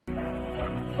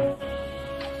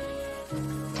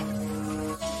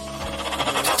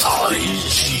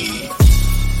IG.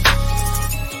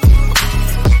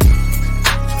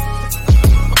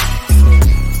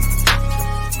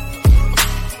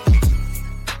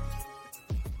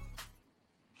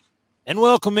 And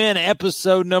welcome in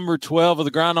episode number 12 of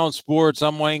the Grind on Sports.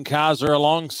 I'm Wayne Kaiser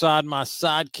alongside my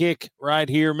sidekick right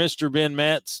here, Mr. Ben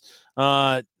Metz.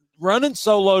 Running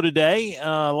solo today.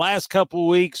 Last couple of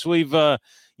weeks, we've,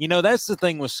 that's the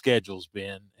thing with schedules,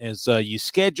 Ben, is you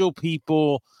schedule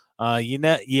people,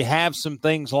 you have some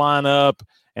things line up,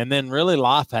 and then really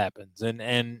life happens. And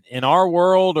in our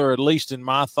world, or at least in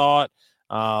my thought,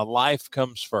 life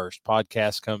comes first.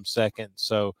 Podcast comes second.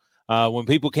 So, when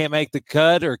people can't make the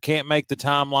cut or can't make the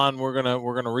timeline, we're gonna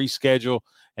reschedule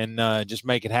and just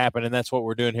make it happen, and that's what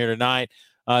we're doing here tonight.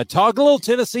 Talk a little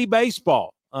Tennessee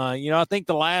baseball. I think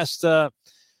the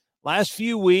last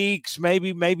few weeks,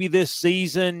 maybe this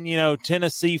season,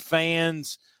 Tennessee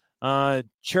fans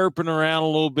chirping around a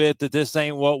little bit that this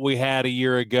ain't what we had a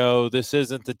year ago. This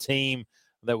isn't the team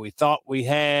that we thought we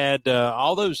had.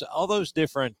 All those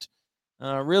different.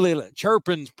 Really,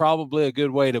 chirping's probably a good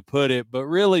way to put it, but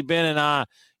really, Ben and I,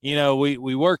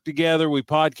 we work together, we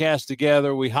podcast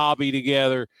together, we hobby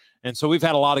together, and so we've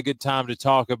had a lot of good time to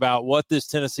talk about what this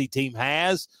Tennessee team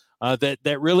has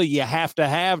that really you have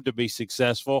to be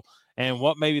successful, and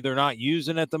what maybe they're not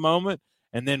using at the moment,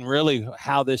 and then really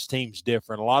how this team's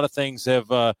different. A lot of things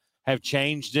have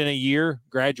changed in a year.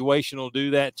 Graduation will do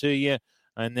that to you,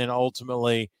 and then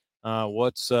ultimately,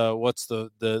 what's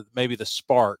the maybe the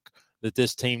spark that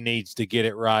this team needs to get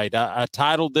it right. I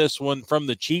titled this one From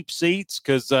the Cheap Seats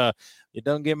because it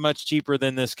doesn't get much cheaper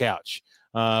than this couch.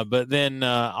 But then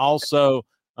also,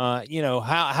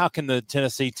 how can the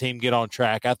Tennessee team get on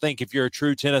track? I think if you're a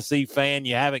true Tennessee fan,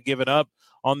 you haven't given up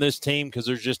on this team because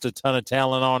there's just a ton of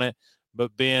talent on it.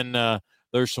 But Ben,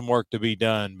 there's some work to be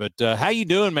done. But how you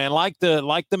doing, man? Like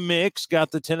the mix, got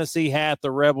the Tennessee hat,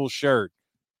 the Rebel shirt.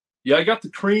 Yeah, I got the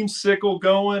creamsicle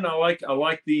going. I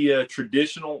like the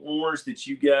traditional orange that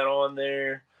you got on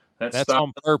there. That's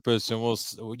on purpose, and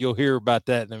you'll hear about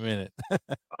that in a minute.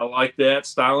 I like that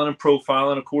styling and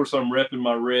profiling. Of course, I'm repping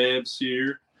my Rebs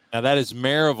here. Now that is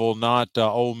Maryville, not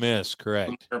Ole Miss,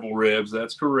 correct? Maryville Rebs,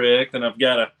 that's correct. And I've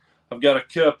got a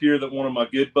cup here that one of my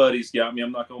good buddies got me.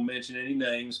 I'm not going to mention any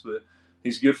names, but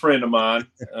he's a good friend of mine.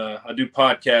 I do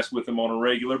podcasts with him on a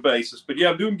regular basis. But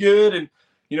yeah, I'm doing good. And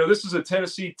this is a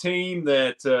Tennessee team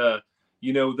that,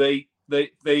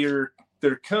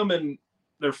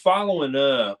 they're following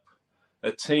up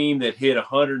a team that hit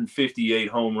 158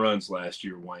 home runs last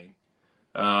year, Wayne.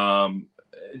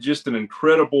 Just an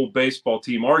incredible baseball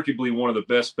team, arguably one of the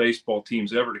best baseball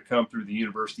teams ever to come through the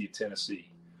University of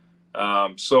Tennessee.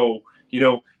 So,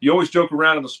 you always joke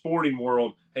around in the sporting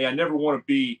world, hey, I never want to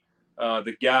be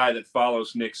the guy that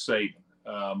follows Nick Saban.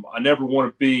 I never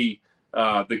want to be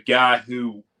the guy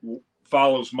who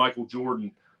follows Michael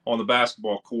Jordan on the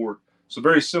basketball court. So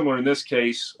very similar in this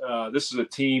case. This is a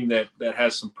team that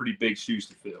has some pretty big shoes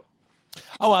to fill.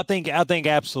 Oh, I think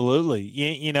absolutely.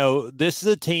 This is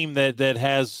a team that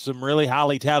has some really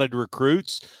highly touted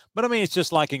recruits. But I mean, it's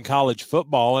just like in college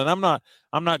football. And I'm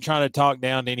not trying to talk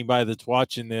down to anybody that's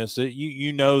watching this.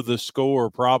 You know the score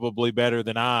probably better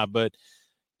than I. But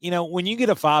when you get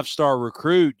a 5-star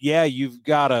recruit, yeah, you've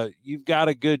got a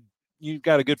good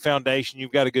foundation,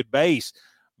 you've got a good base,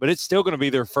 but it's still going to be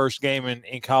their first game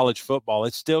in college football.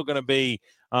 It's still going to be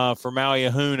for Maui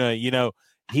Ahuna.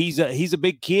 He's a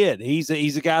big kid. He's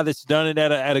a guy that's done it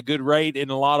at a good rate in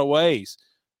a lot of ways.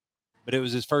 But it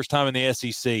was his first time in the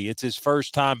SEC. It's his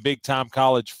first time, big time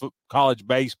college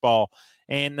baseball.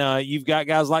 And you've got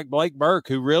guys like Blake Burke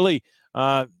who really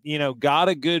got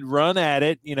a good run at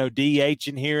it.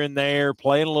 DHing here and there,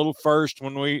 playing a little first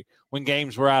when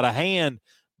games were out of hand.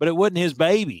 But it wasn't his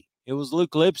baby. It was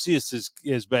Luke Lipsius'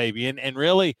 his baby. And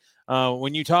really,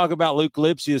 when you talk about Luke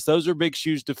Lipsius, those are big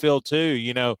shoes to fill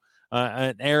too.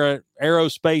 An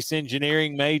aerospace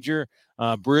engineering major,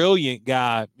 brilliant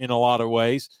guy in a lot of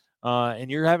ways.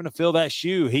 And you're having to fill that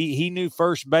shoe. He knew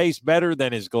first base better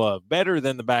than his glove, better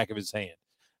than the back of his hand.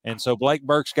 And so Blake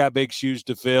Burke's got big shoes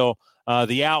to fill.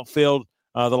 The outfield,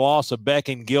 the loss of Beck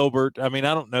and Gilbert. I mean,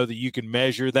 I don't know that you can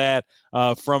measure that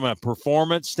from a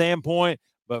performance standpoint,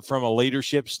 but from a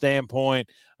leadership standpoint.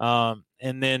 And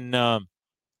then,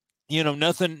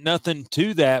 nothing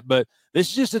to that, but this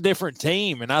is just a different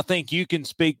team. And I think you can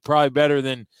speak probably better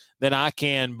than I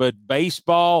can, but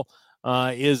baseball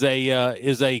is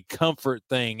a comfort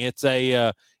thing. It's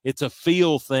a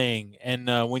feel thing.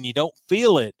 And when you don't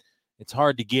feel it, it's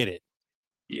hard to get it.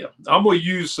 Yeah, I'm gonna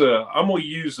use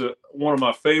one of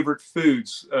my favorite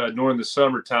foods during the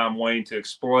summertime, Wayne, to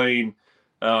explain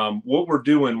what we're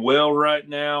doing well right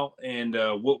now and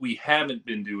what we haven't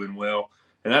been doing well,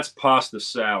 and that's pasta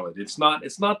salad. It's not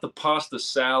the pasta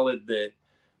salad that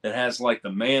has like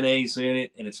the mayonnaise in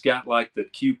it, and it's got like the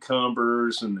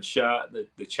cucumbers and the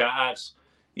chives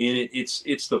in it.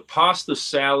 It's the pasta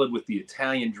salad with the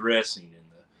Italian dressing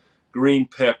and the green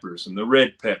peppers and the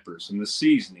red peppers and the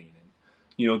seasoning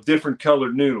and different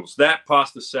colored noodles. That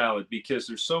pasta salad, because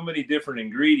there's so many different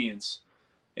ingredients,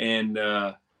 and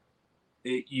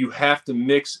you have to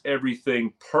mix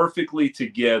everything perfectly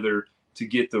together to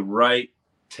get the right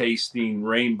tasting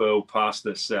rainbow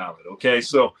pasta salad. Okay,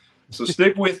 so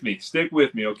stick with me.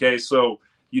 Okay, so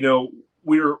we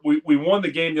won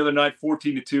the game the other night,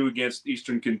 14-2 against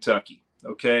Eastern Kentucky.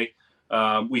 Okay,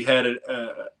 we had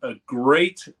a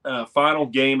great final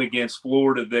game against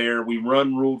Florida. There, we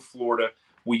ruled Florida.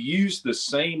 We used the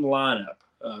same lineup.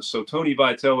 So Tony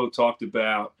Vitello talked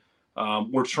about.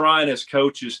 We're trying as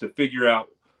coaches to figure out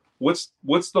what's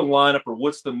the lineup or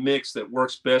what's the mix that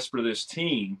works best for this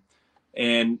team.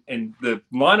 And the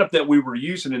lineup that we were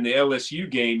using in the LSU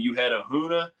game, you had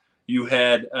Ahuna, you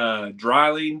had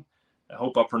Dreiling, I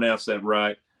hope I pronounced that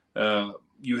right.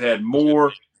 You had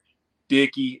Moore,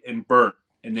 Dickey, and Burke,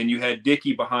 and then you had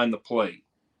Dickey behind the plate.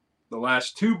 The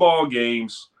last two ball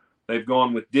games, they've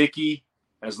gone with Dickey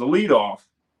as the leadoff,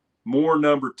 Moore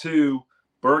number 2,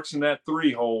 Burke's in that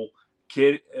 3-hole.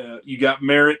 You got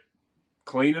Merritt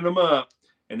cleaning them up,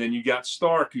 and then you got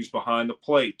Stark who's behind the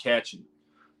plate catching.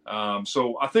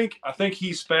 So I think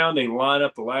he's found a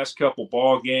lineup the last couple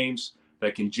ball games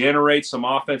that can generate some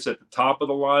offense at the top of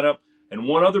the lineup. And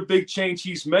one other big change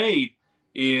he's made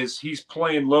is he's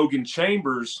playing Logan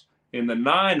Chambers in the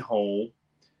 9-hole,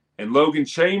 and Logan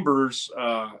Chambers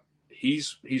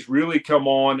he's really come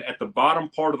on at the bottom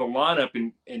part of the lineup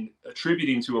and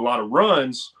attributing to a lot of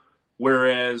runs,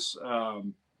 whereas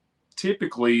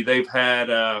typically they've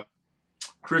had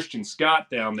Christian Scott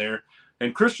down there.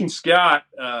 And Christian Scott,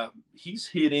 he's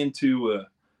hit into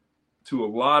a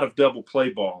lot of double play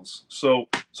balls. So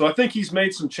I think he's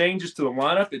made some changes to the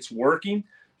lineup. It's working.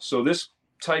 So this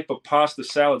type of pasta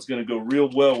salad is going to go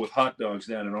real well with hot dogs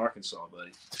down in Arkansas,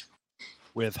 buddy.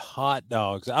 With hot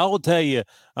dogs, I will tell you,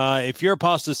 if you're a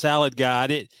pasta salad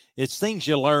guy, it's things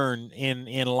you learn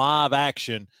in live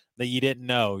action that you didn't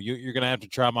know. You're going to have to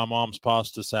try my mom's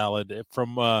pasta salad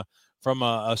from a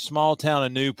small town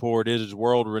of Newport. It is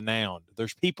world renowned.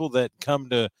 There's people that come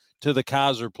to the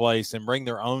Kaiser place and bring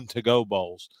their own to-go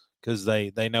bowls because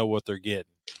they know what they're getting.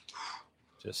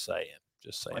 Just saying.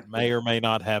 Like may or may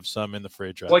not have some in the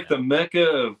fridge right like now. The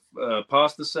mecca of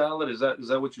pasta salad. Is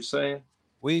that what you're saying?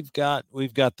 We've got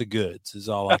the goods is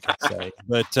all I can say.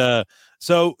 But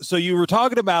so you were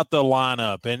talking about the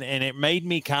lineup and it made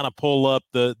me kind of pull up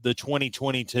the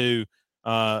 2022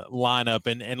 lineup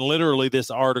and literally this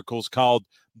article's called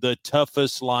The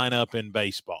Toughest Lineup in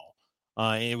Baseball.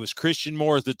 It was Christian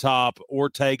Moore at the top,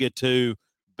 Ortega 2,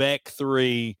 Beck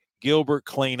 3, Gilbert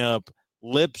cleanup,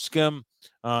 Lipscomb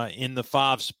in the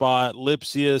 5 spot,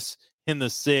 Lipsius in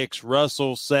the 6,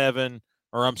 Russell 6,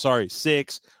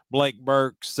 Blake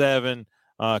Burke 7,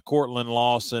 Cortland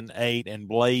Lawson 8, and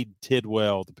Blade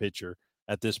Tidwell, the pitcher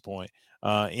at this point,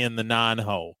 in the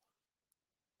 9-hole.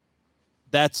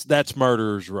 That's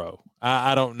murderer's row.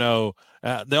 I don't know.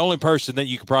 The only person that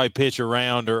you could probably pitch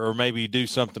around or maybe do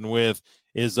something with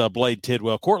is Blade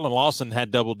Tidwell. Cortland Lawson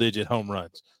had double-digit home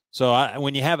runs. So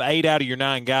when you have 8 out of your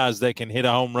 9 guys that can hit a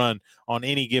home run on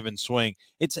any given swing,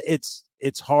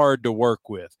 it's hard to work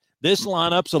with. This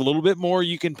lineup's a little bit more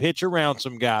you can pitch around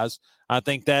some guys. I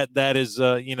think that is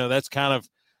that's kind of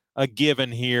a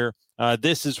given here.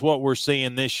 This is what we're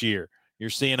seeing this year.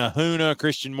 You're seeing Ahuna,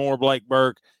 Christian Moore, Blake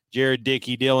Burke, Jared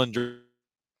Dickey, Dylan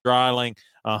Dreiling,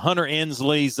 Hunter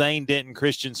Ensley, Zane Denton,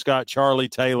 Christian Scott, Charlie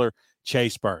Taylor,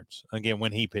 Chase Burns. Again,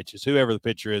 when he pitches, whoever the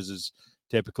pitcher is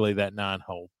typically that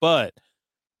 9-hole. But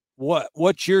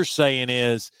what you're saying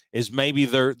is maybe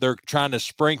they're trying to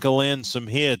sprinkle in some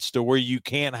hits to where you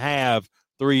can't have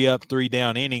 3 up, 3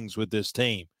 down innings with this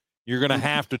team. You're going to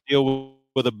have to deal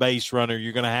with a base runner.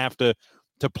 You're going to have to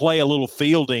play a little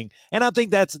fielding. And I think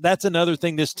that's another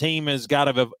thing this team has got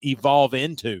to evolve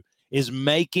into is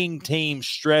making teams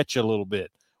stretch a little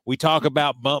bit. We talk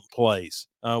about bump plays.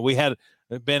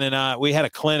 Ben and I, we had a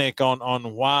clinic on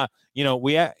why,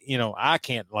 I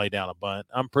can't lay down a bunt.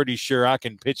 I'm pretty sure I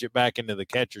can pitch it back into the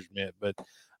catcher's mitt, but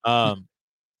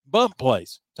bump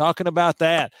plays, talking about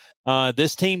that.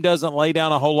 This team doesn't lay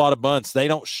down a whole lot of bunts. They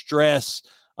don't stress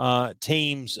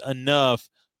teams enough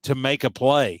to make a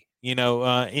play. In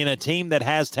a team that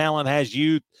has talent, has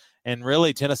youth, and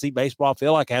really Tennessee baseball, I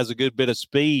feel like has a good bit of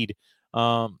speed.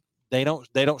 they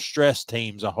don't stress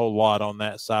teams a whole lot on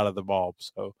that side of the ball.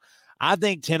 So I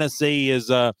think Tennessee is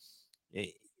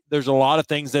there's a lot of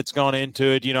things that's gone into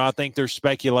it. I think there's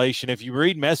speculation. If you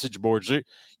read message boards,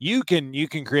 you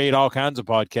can create all kinds of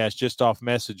podcasts just off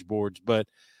message boards. But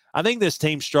I think this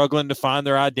team's struggling to find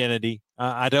their identity.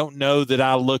 I don't know that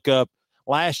I look up.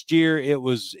 Last year, it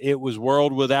was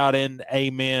world without end,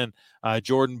 amen,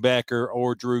 Jordan Becker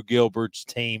or Drew Gilbert's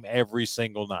team every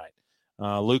single night.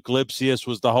 Luke Lipsius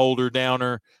was the holder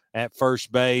downer at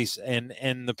first base,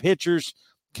 and the pitchers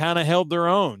kind of held their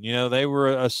own. They were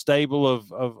a stable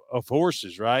of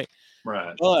horses, right?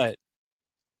 Right. But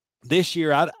this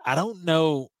year, I don't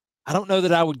know. I don't know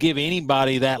that I would give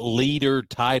anybody that leader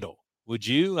title. Would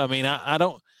you? I mean, I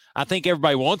don't. I think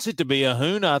everybody wants it to be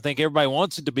Ahuna. I think everybody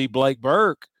wants it to be Blake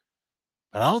Burke.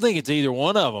 But I don't think it's either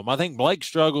one of them. I think Blake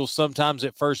struggles sometimes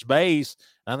at first base.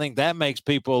 I think that makes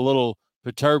people a little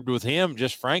perturbed with him,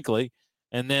 just frankly.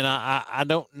 And then I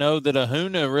don't know that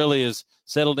Ahuna really has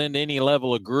settled into any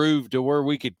level of groove to where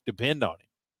we could depend on him.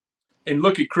 And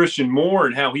look at Christian Moore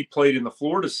and how he played in the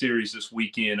Florida series this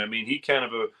weekend. I mean, he kind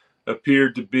of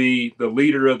appeared to be the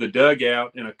leader of the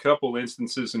dugout in a couple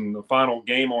instances in the final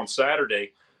game on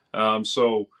Saturday.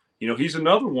 So, he's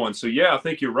another one. So, yeah, I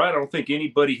think you're right. I don't think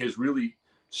anybody has really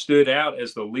stood out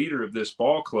as the leader of this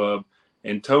ball club.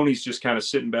 And Tony's just kind of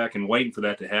sitting back and waiting for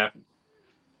that to happen.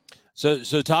 So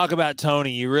talk about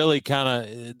Tony. You really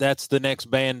that's the next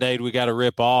Band-Aid we got to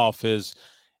rip off is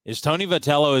Tony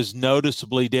Vitello is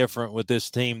noticeably different with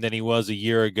this team than he was a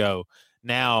year ago.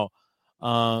 Now,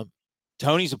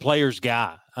 Tony's a player's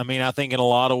guy. I mean, I think in a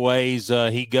lot of ways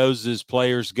he goes as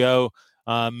players go.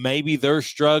 Maybe they're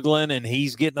struggling and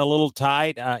he's getting a little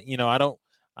tight. I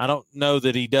don't know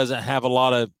that he doesn't have a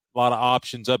lot of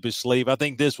options up his sleeve. I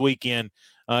think this weekend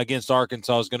against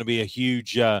Arkansas is going to be a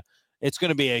huge it's going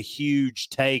to be a huge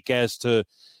take as to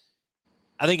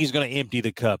I think he's going to empty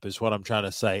the cup is what I'm trying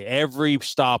to say. Every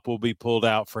stop will be pulled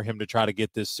out for him to try to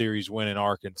get this series win in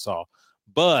Arkansas.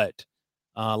 But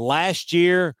last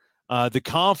year, the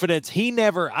confidence,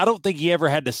 I don't think he ever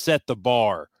had to set the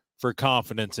bar for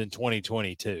confidence in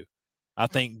 2022. I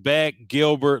think Beck,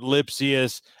 Gilbert,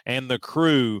 Lipsius, and the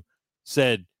crew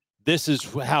said, this is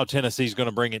how Tennessee's going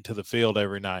to bring it to the field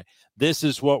every night. This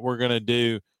is what we're going to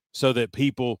do so that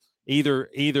people either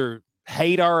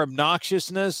hate our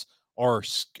obnoxiousness or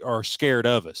are scared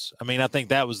of us. I mean, I think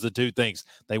that was the two things.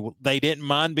 They didn't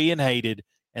mind being hated,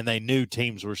 and they knew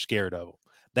teams were scared of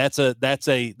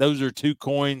them. Those are two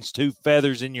coins, two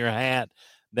feathers in your hat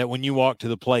that when you walk to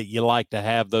the plate, you like to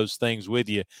have those things with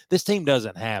you. This team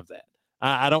doesn't have that.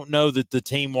 I don't know that the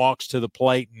team walks to the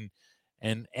plate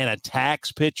and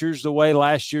attacks pitchers the way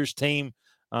last year's team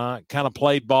kind of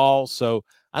played ball. So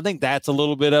I think that's a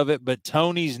little bit of it, but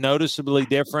Tony's noticeably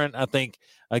different. I think,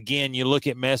 again, you look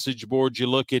at message boards, you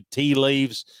look at tea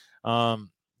leaves.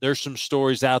 There's some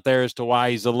stories out there as to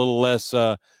why he's a little less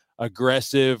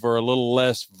aggressive or a little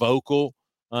less vocal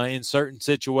in certain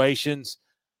situations.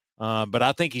 But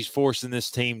I think he's forcing this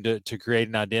team to create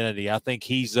an identity. I think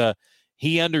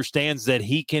he understands that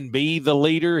he can be the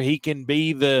leader. He can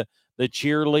be the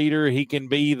cheerleader. He can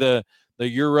be the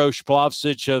Uroš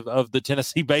Plavšić of the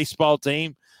Tennessee baseball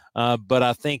team. But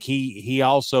I think he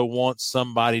also wants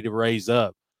somebody to raise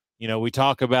up. We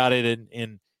talk about it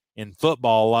in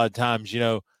football a lot of times.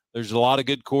 There's a lot of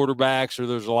good quarterbacks or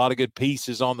there's a lot of good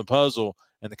pieces on the puzzle,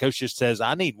 and the coach just says,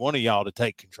 I need one of y'all to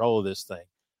take control of this thing.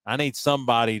 I need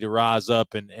somebody to rise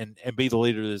up and be the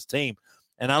leader of this team.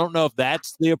 And I don't know if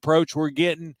that's the approach we're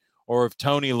getting or if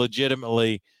Tony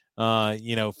legitimately,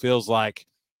 feels like,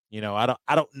 I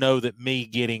don't know that me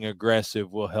getting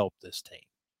aggressive will help this team.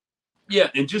 Yeah,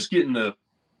 and just getting the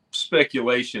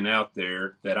speculation out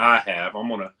there that I have, I'm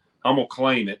gonna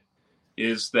claim it,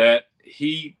 is that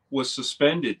he was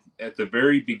suspended at the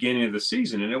very beginning of the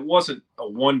season, and it wasn't a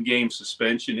one-game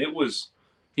suspension.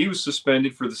 He was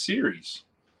suspended for the series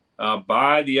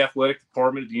by the athletic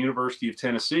department at the University of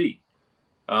Tennessee.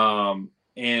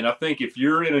 And I think if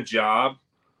you're in a job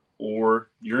or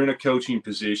you're in a coaching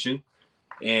position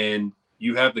and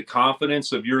you have the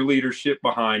confidence of your leadership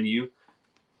behind you,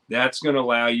 that's going to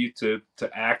allow you to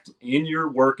act in your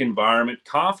work environment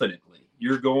confidently.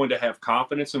 You're going to have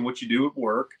confidence in what you do at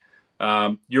work.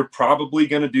 You're probably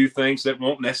going to do things that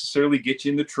won't necessarily get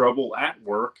you into trouble at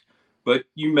work, but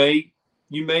you may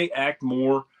act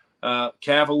more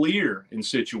cavalier in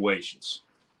situations.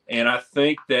 And I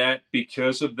think that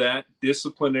because of that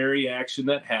disciplinary action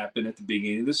that happened at the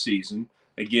beginning of the season,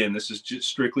 again, this is just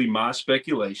strictly my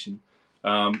speculation.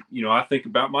 I think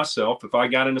about myself. If I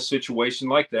got in a situation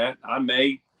like that, I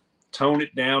may tone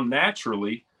it down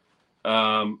naturally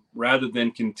rather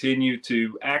than continue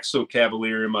to act so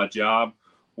cavalier in my job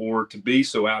or to be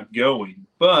so outgoing.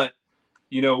 But,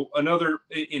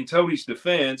 in Tony's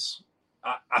defense,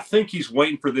 I think he's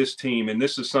waiting for this team, and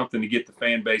this is something to get the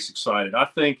fan base excited. I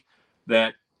think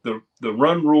that the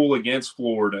run rule against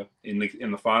Florida in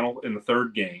the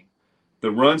third game, the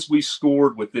runs we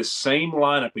scored with this same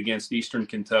lineup against Eastern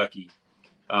Kentucky,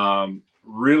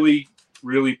 really,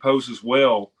 really poses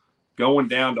well going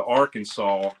down to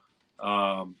Arkansas.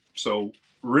 So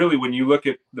really, when you look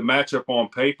at the matchup on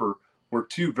paper, we're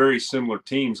two very similar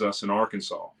teams, us and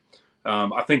Arkansas.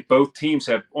 I think both teams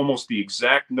have almost the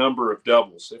exact number of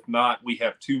doubles. If not, we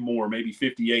have two more, maybe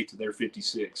 58 to their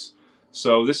 56.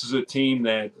 So these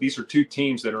are two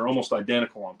teams that are almost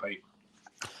identical on paper.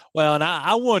 Well, and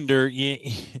I wonder,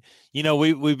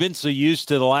 we've been so used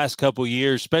to the last couple of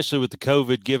years, especially with the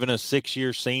COVID giving us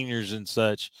 6-year seniors and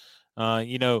such.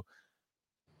 Tony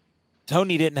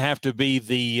didn't have to be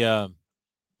the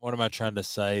what am I trying to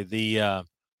say? The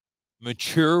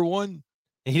mature one.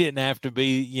 He didn't have to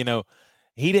be,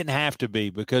 he didn't have to be,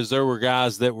 because there were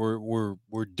guys that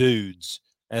were dudes,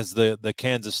 as the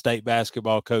Kansas State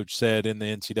basketball coach said in the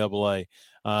NCAA.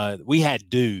 We had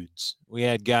dudes. We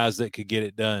had guys that could get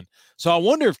it done. So I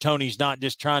wonder if Tony's not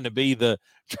just trying to be the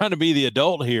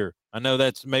adult here. I know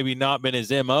that's maybe not been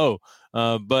his MO,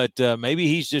 but maybe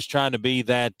he's just trying to be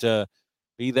that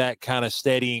kind of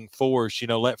steadying force.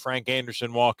 Let Frank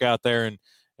Anderson walk out there and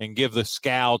give the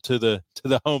scowl to the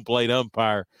home plate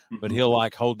umpire, but he'll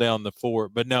hold down the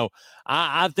fort. But no,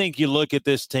 I think you look at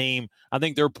this team, I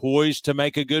think they're poised to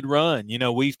make a good run.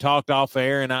 We've talked off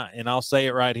air, and I'll say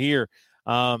it right here.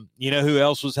 Who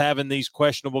else was having these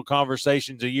questionable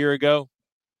conversations a year ago?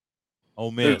 Ole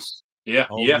Miss. Yeah.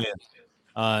 Miss.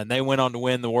 And they went on to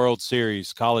win the World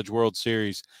Series, College World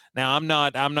Series. Now, I'm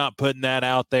not putting that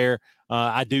out there.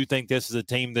 I do think this is a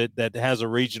team that has a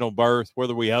regional berth,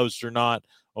 whether we host or not.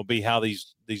 Will be how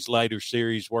these later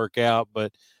series work out.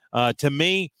 But to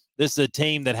me, this is a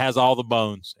team that has all the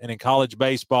bones. And in college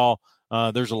baseball,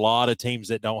 there's a lot of teams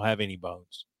that don't have any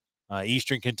bones.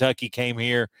 Eastern Kentucky came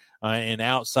here, and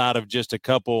outside of just a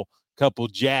couple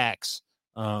jacks,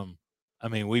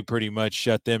 we pretty much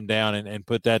shut them down and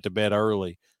put that to bed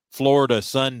early. Florida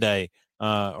Sunday,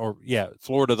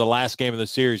 Florida, the last game of the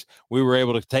series, we were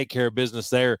able to take care of business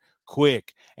there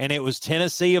quick. And it was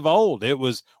Tennessee of old.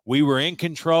 We were in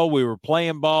control. We were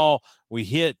playing ball.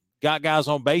 We got guys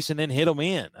on base and then hit them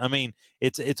in.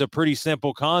 It's a pretty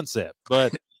simple concept.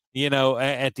 But,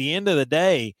 at the end of the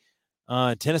day,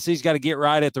 Tennessee's got to get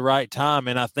right at the right time.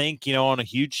 And I think, on a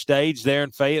huge stage there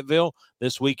in Fayetteville,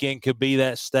 this weekend could be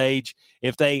that stage.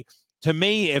 If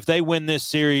they win this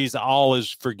series, all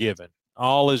is forgiven.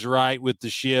 All is right with the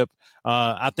ship.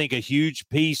 I think a huge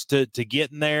piece to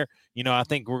getting there. I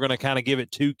think we're going to kind of give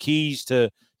it two keys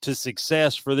to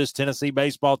success for this Tennessee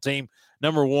baseball team.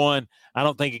 Number one, I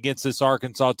don't think against this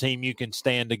Arkansas team you can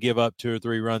stand to give up 2 or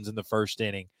 3 runs in the first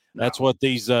inning. No. That's what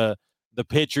these the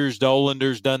pitchers,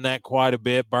 Dolander's done that quite a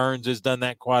bit. Burns has done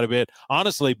that quite a bit.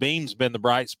 Honestly, Beam's been the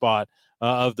bright spot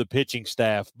of the pitching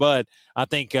staff. But I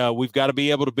think we've got to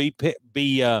be able to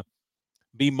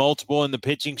be multiple in the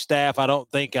pitching staff. I don't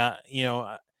think I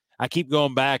keep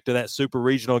going back to that super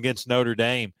regional against Notre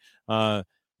Dame. They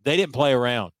didn't play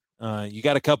around. You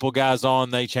got a couple guys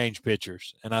on, they change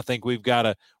pitchers, and I think we've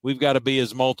got to be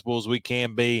as multiple as we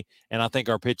can be, and I think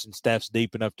our pitching staff's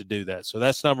deep enough to do that. So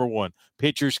that's number one.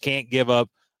 Pitchers can't give up,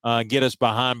 get us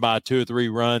behind by 2 or 3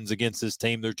 runs against this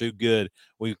team. They're too good.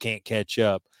 We can't catch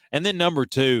up. And then number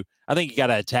two, I think you got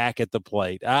to attack at the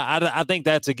plate. I think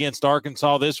that's against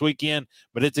Arkansas this weekend,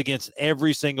 but it's against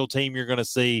every single team you're going to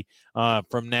see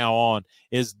from now on.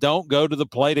 Is don't go to the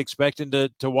plate expecting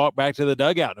to walk back to the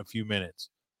dugout in a few minutes.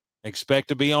 Expect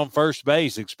to be on first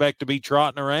base. Expect to be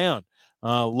trotting around.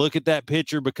 Look at that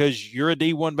pitcher, because you're a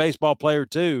D1 baseball player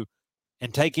too,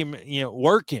 and take him.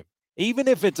 Work him. Even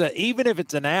if it's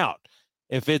an out.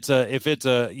 If it's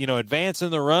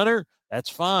advancing the runner, that's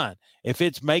fine. If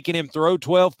it's making him throw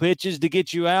 12 pitches to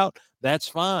get you out, that's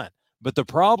fine. But the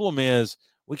problem is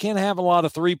we can't have a lot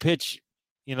of 3-pitch.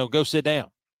 Go sit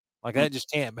down. Like that just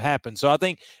can't happen. So I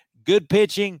think good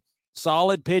pitching.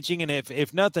 Solid pitching, and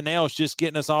if nothing else, just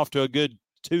getting us off to a good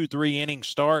 2-3 inning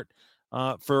start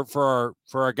for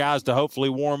our guys to hopefully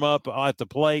warm up at the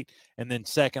plate. And then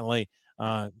secondly,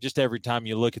 just every time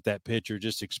you look at that pitcher,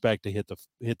 just expect to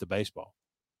hit the baseball.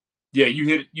 Yeah, you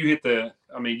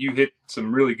hit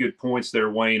some really good points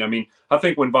there, Wayne. I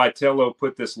think when Vitello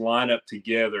put this lineup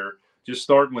together, just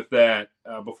starting with that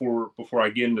before I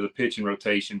get into the pitching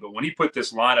rotation, but when he put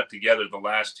this lineup together the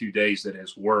last 2 days that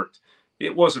has worked,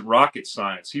 it wasn't rocket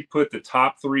science. He put the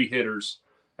top 3 hitters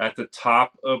at the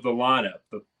top of the lineup,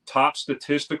 the top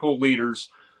statistical leaders.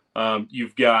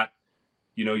 You've got,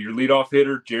 your leadoff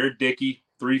hitter, Jared Dickey,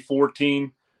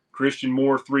 314, Christian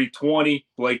Moore, 320,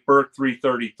 Blake Burke,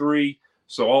 333.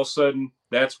 So all of a sudden,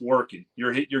 that's working.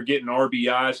 You're getting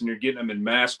RBIs and you're getting them in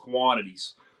mass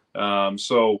quantities.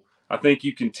 So I think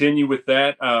you continue with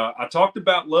that. I talked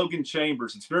about Logan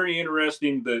Chambers. It's very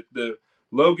interesting the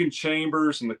Logan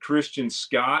Chambers and the Christian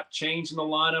Scott change in the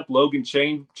lineup. Logan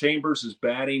Chambers is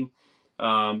batting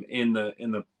in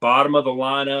the bottom of the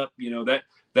lineup.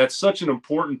 That's such an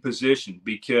important position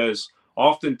because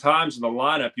oftentimes in the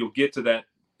lineup you'll get to that.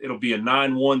 It'll be a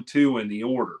 9-1-2 in the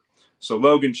order. So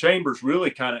Logan Chambers really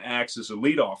kind of acts as a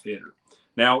leadoff hitter.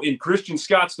 Now, in Christian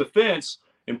Scott's defense,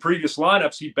 in previous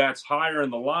lineups, he bats higher in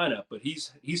the lineup, but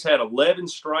he's had 11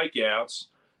 strikeouts,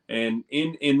 and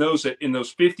in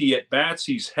those 50 at bats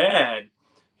he's hit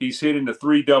into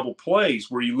 3 double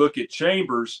plays. Where you look at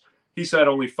Chambers, he's had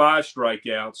only 5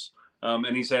 strikeouts,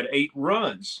 and he's had 8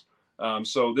 runs.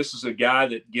 So this is a guy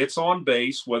that gets on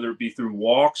base, whether it be through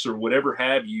walks or whatever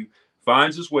have you,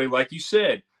 finds his way, like you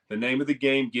said. The name of the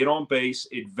game: get on base,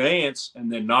 advance, and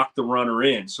then knock the runner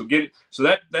in. So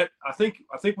that I think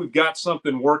we've got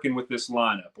something working with this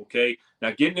lineup. Okay,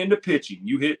 now getting into pitching,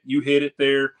 you hit it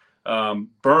there.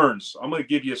 Burns, I'm going to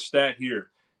give you a stat here.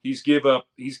 He's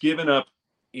given up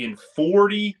in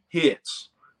 40 hits.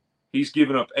 He's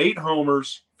given up 8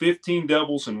 homers, 15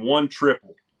 doubles, and 1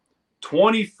 triple.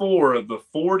 24 of the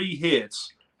 40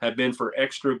 hits have been for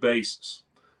extra bases.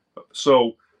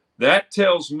 So that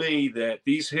tells me that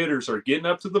these hitters are getting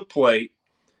up to the plate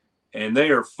and they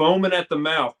are foaming at the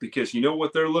mouth because you know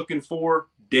what they're looking for?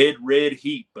 Dead red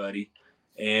heat, buddy.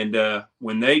 And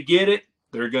when they get it,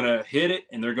 they're going to hit it,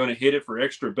 and they're going to hit it for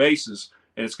extra bases,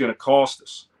 and it's going to cost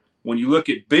us. When you look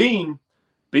at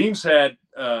Beam's had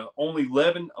only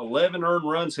 11 earned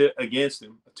runs hit against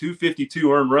him, a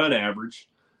 252 earned run average.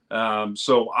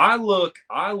 So I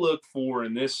look for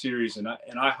in this series, and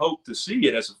I hope to see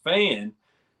it as a fan,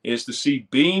 is to see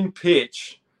Beam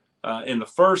pitch in the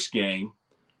first game,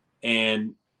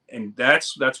 and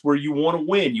that's where you want to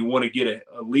win. You want to get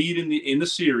a lead in the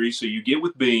series, so you get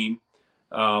with Beam.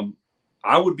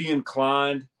 I would be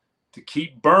inclined to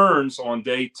keep Burns on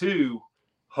day 2,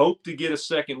 hope to get a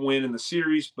second win in the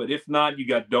series, but if not, you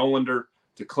got Dollander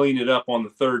to clean it up on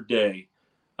the 3rd day.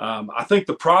 I think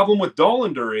the problem with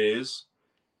Dollander is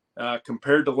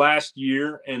compared to last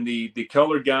year, and the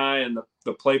color guy and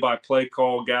the play-by-play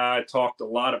call guy talked a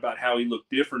lot about how he looked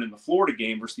different in the Florida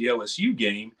game versus the LSU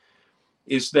game,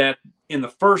 is that in the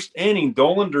first inning,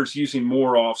 Dollander's using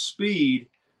more off speed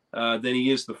than he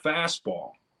is the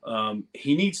fastball.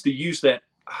 He needs to use that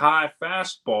high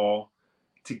fastball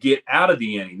to get out of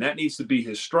the inning. That needs to be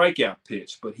his strikeout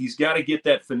pitch, but he's got to get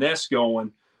that finesse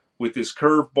going with his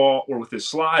curveball or with his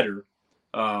slider,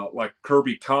 like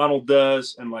Kirby Connell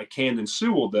does and like Camden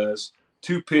Sewell does,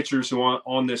 2 pitchers who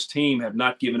on this team have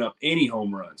not given up any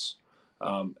home runs.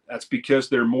 That's because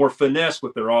they're more finesse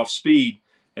with their off speed,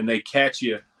 and they catch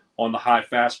you on the high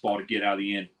fastball to get out of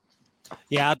the inning.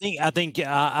 Yeah, I think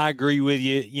I agree with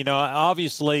you.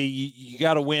 Obviously you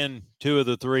got to win 2 of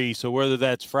the 3. So whether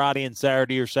that's Friday and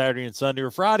Saturday or Saturday and Sunday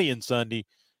or Friday and Sunday,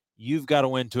 you've got to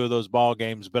win 2 of those ball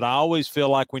games. But I always feel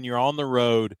like when you're on the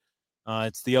road,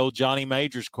 it's the old Johnny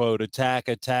Majors quote: attack,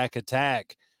 attack,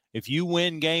 attack. If you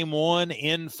win game 1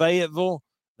 in Fayetteville,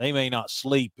 they may not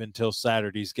sleep until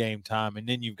Saturday's game time, and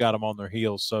then you've got them on their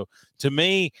heels. So to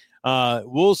me,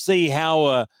 we'll see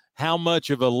how much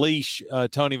of a leash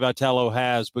Tony Vitello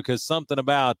has, because something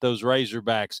about those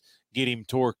Razorbacks get him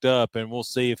torqued up, and we'll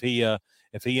see if he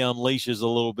unleashes a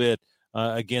little bit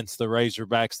against the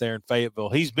Razorbacks there in Fayetteville.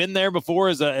 He's been there before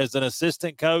as an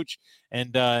assistant coach,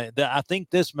 and I think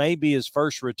this may be his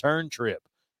first return trip,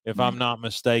 if I'm not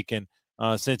mistaken,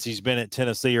 since he's been at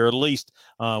Tennessee, or at least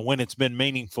when it's been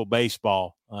meaningful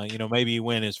baseball. Maybe he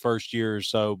went his first year or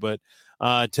so, but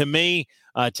to me,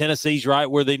 Tennessee's right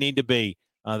where they need to be.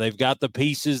 They've got the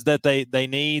pieces that they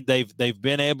need. They've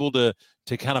been able to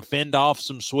kind of fend off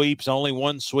some sweeps. Only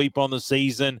 1 sweep on the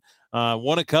season.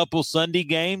 Won a couple Sunday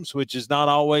games, which is not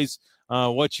always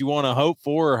what you want to hope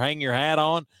for or hang your hat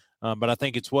on. But I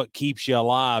think it's what keeps you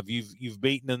alive. You've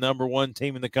beaten the number 1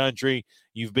 team in the country.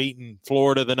 You've beaten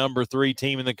Florida, the number 3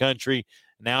 team in the country.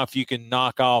 Now, if you can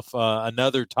knock off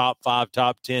another top 5,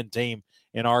 top 10 team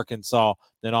in Arkansas,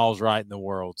 then all's right in the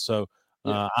world. So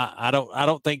I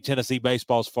don't think Tennessee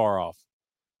baseball's far off.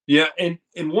 Yeah, and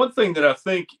one thing that I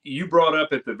think you brought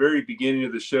up at the very beginning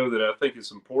of the show that I think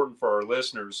is important for our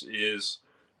listeners is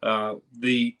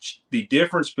the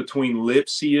difference between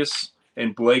Lipsius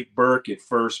and Blake Burke at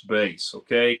first base.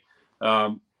 Okay,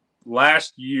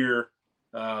 last year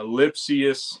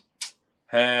Lipsius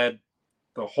had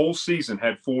the whole season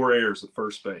had 4 errors at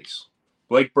first base.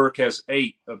 Blake Burke has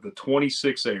 8 of the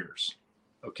 26 errors.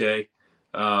 Okay.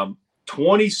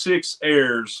 26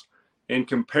 errors in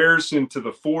comparison to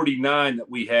the 49 that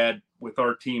we had with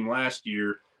our team last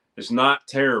year is not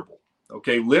terrible.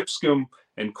 Okay. Lipscomb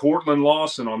and Cortland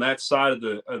Lawson on that side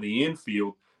of the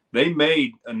infield, they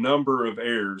made a number of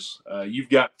errors. You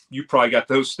probably got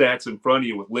those stats in front of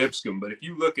you with Lipscomb, but if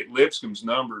you look at Lipscomb's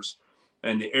numbers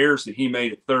and the errors that he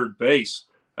made at third base,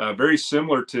 very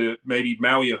similar to maybe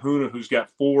Maui Ahuna, who's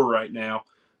got 4 right now,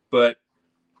 but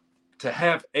to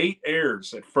have 8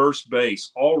 errors at first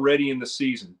base already in the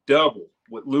season, double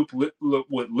what Luke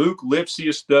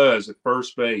Lipsius does at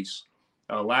first base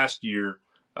last year.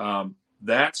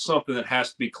 That's something that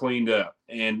has to be cleaned up.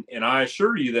 And I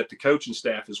assure you that the coaching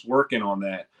staff is working on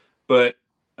that. But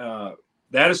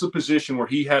that is a position where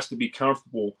he has to be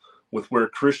comfortable with where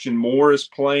Christian Moore is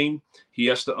playing. He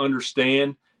has to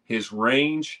understand his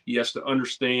range. He has to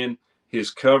understand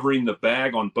his covering the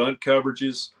bag on bunt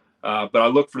coverages. But I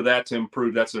look for that to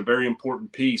improve. That's a very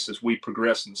important piece as we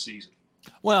progress in the season.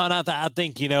 Well, and I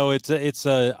think, it's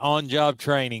a on-job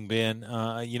training, Ben.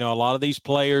 A lot of these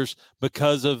players,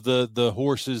 because of the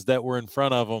horses that were in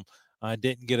front of them,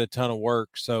 didn't get a ton of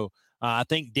work. So I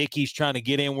think Dickey's trying to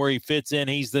get in where he fits in.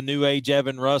 He's the new age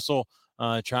Evan Russell,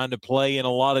 trying to play in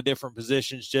a lot of different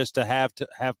positions just to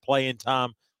have playing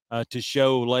time to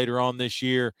show later on this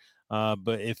year.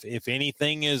 But if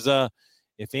anything is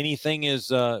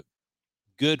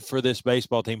good for this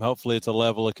baseball team, hopefully it's a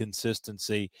level of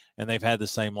consistency, and they've had the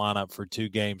same lineup for 2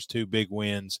 games, 2 big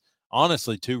wins,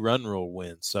 honestly 2 run rule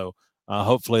wins. So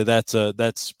hopefully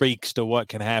that speaks to what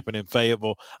can happen in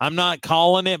Fayetteville. I'm not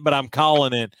calling it, but I'm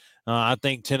calling it. I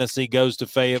think Tennessee goes to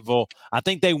Fayetteville. I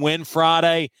think they win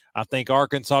Friday. I think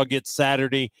Arkansas gets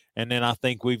Saturday, and then I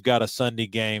think we've got a Sunday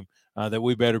game that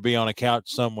we better be on a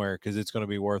couch somewhere because it's going to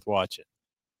be worth watching.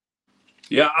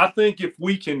 Yeah, I think if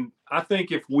we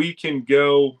can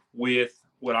go with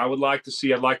what I would like to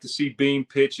see, I'd like to see Beam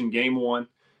pitch in game 1.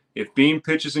 If Beam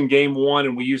pitches in game 1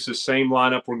 and we use the same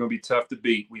lineup, we're going to be tough to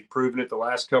beat. We've proven it the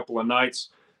last couple of nights.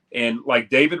 And like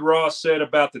David Ross said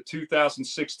about the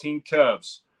 2016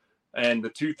 Cubs and the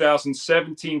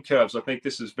 2017 Cubs, I think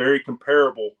this is very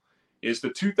comparable, is the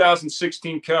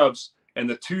 2016 Cubs and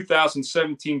the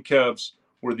 2017 Cubs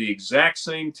were the exact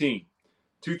same team.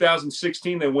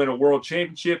 2016, they win a world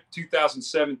championship.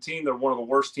 2017, they're one of the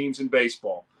worst teams in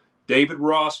baseball. David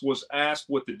Ross was asked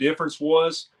what the difference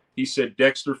was. He said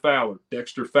Dexter Fowler.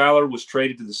 Dexter Fowler was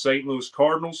traded to the St. Louis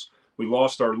Cardinals. We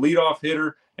lost our leadoff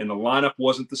hitter, and the lineup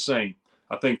wasn't the same.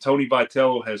 I think Tony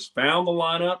Vitello has found the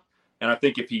lineup, and I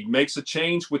think if he makes a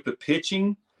change with the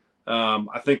pitching,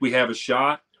 I think we have a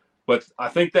shot. But I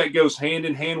think that goes hand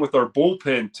in hand with our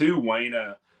bullpen too, Wayne.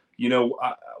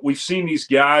 We've seen these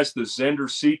guys, the Zender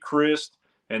Sechrist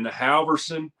and the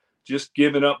Halverson, just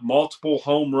giving up multiple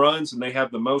home runs, and they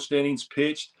have the most innings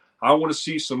pitched. I want to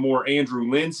see some more Andrew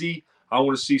Lindsay. I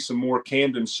want to see some more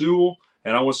Camden Sewell,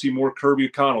 and I want to see more Kirby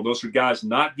O'Connell. Those are guys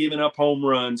not giving up home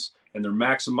runs, and they're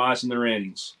maximizing their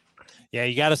innings. Yeah,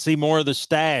 you got to see more of the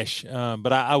stash.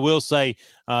 But I will say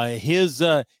his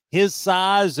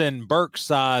size and Burke's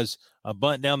size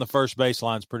bunting down the first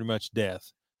baseline is pretty much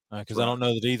death. Because I don't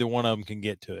know that either one of them can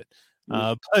get to it.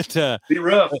 Be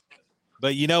rough.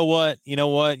 But you know what?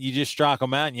 You just strike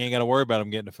them out and you ain't got to worry about them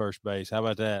getting to first base. How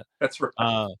about that? That's right.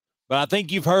 But I think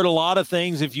you've heard a lot of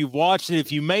things. If you've watched it,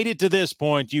 if you made it to this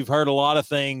point, you've heard a lot of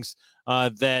things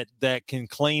that can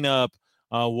clean up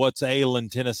what's ailing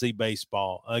Tennessee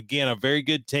baseball. Again, a very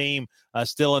good team,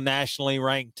 still a nationally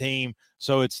ranked team.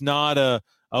 So it's not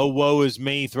oh, woe is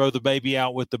me, throw the baby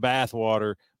out with the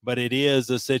bathwater. But it is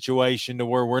a situation to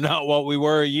where we're not what we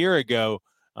were a year ago.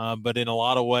 But in a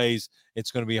lot of ways,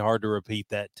 it's going to be hard to repeat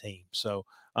that team. So,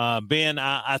 Ben,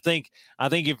 I think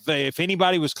if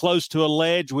anybody was close to a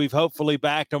ledge, we've hopefully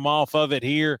backed them off of it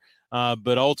here.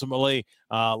 But ultimately,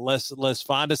 let's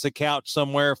find us a couch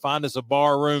somewhere, find us a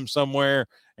bar room somewhere,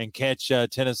 and catch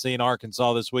Tennessee and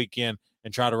Arkansas this weekend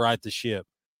and try to right the ship.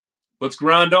 Let's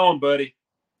grind on, buddy.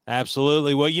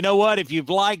 Absolutely. Well, you know what? If you've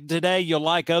liked today, you'll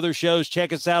like other shows.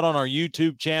 Check us out on our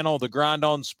YouTube channel, The Grind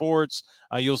on Sports.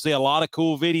 You'll see a lot of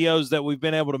cool videos that we've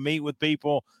been able to meet with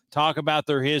people, talk about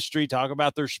their history, talk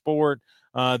about their sport.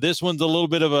 This one's a little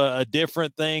bit of a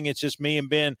different thing. It's just me and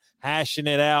Ben hashing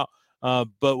it out.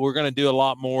 But we're going to do a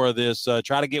lot more of this.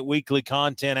 Try to get weekly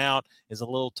content out is a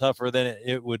little tougher than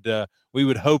we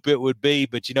would hope it would be.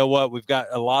 But you know what? We've got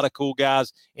a lot of cool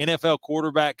guys. NFL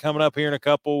quarterback coming up here in a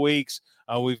couple of weeks.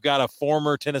 We've got a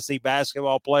former Tennessee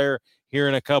basketball player here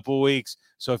in a couple of weeks.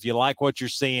 So if you like what you're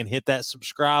seeing, hit that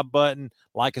subscribe button,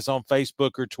 like us on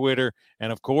Facebook or Twitter.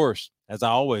 And of course, as I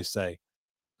always say,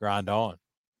 grind on.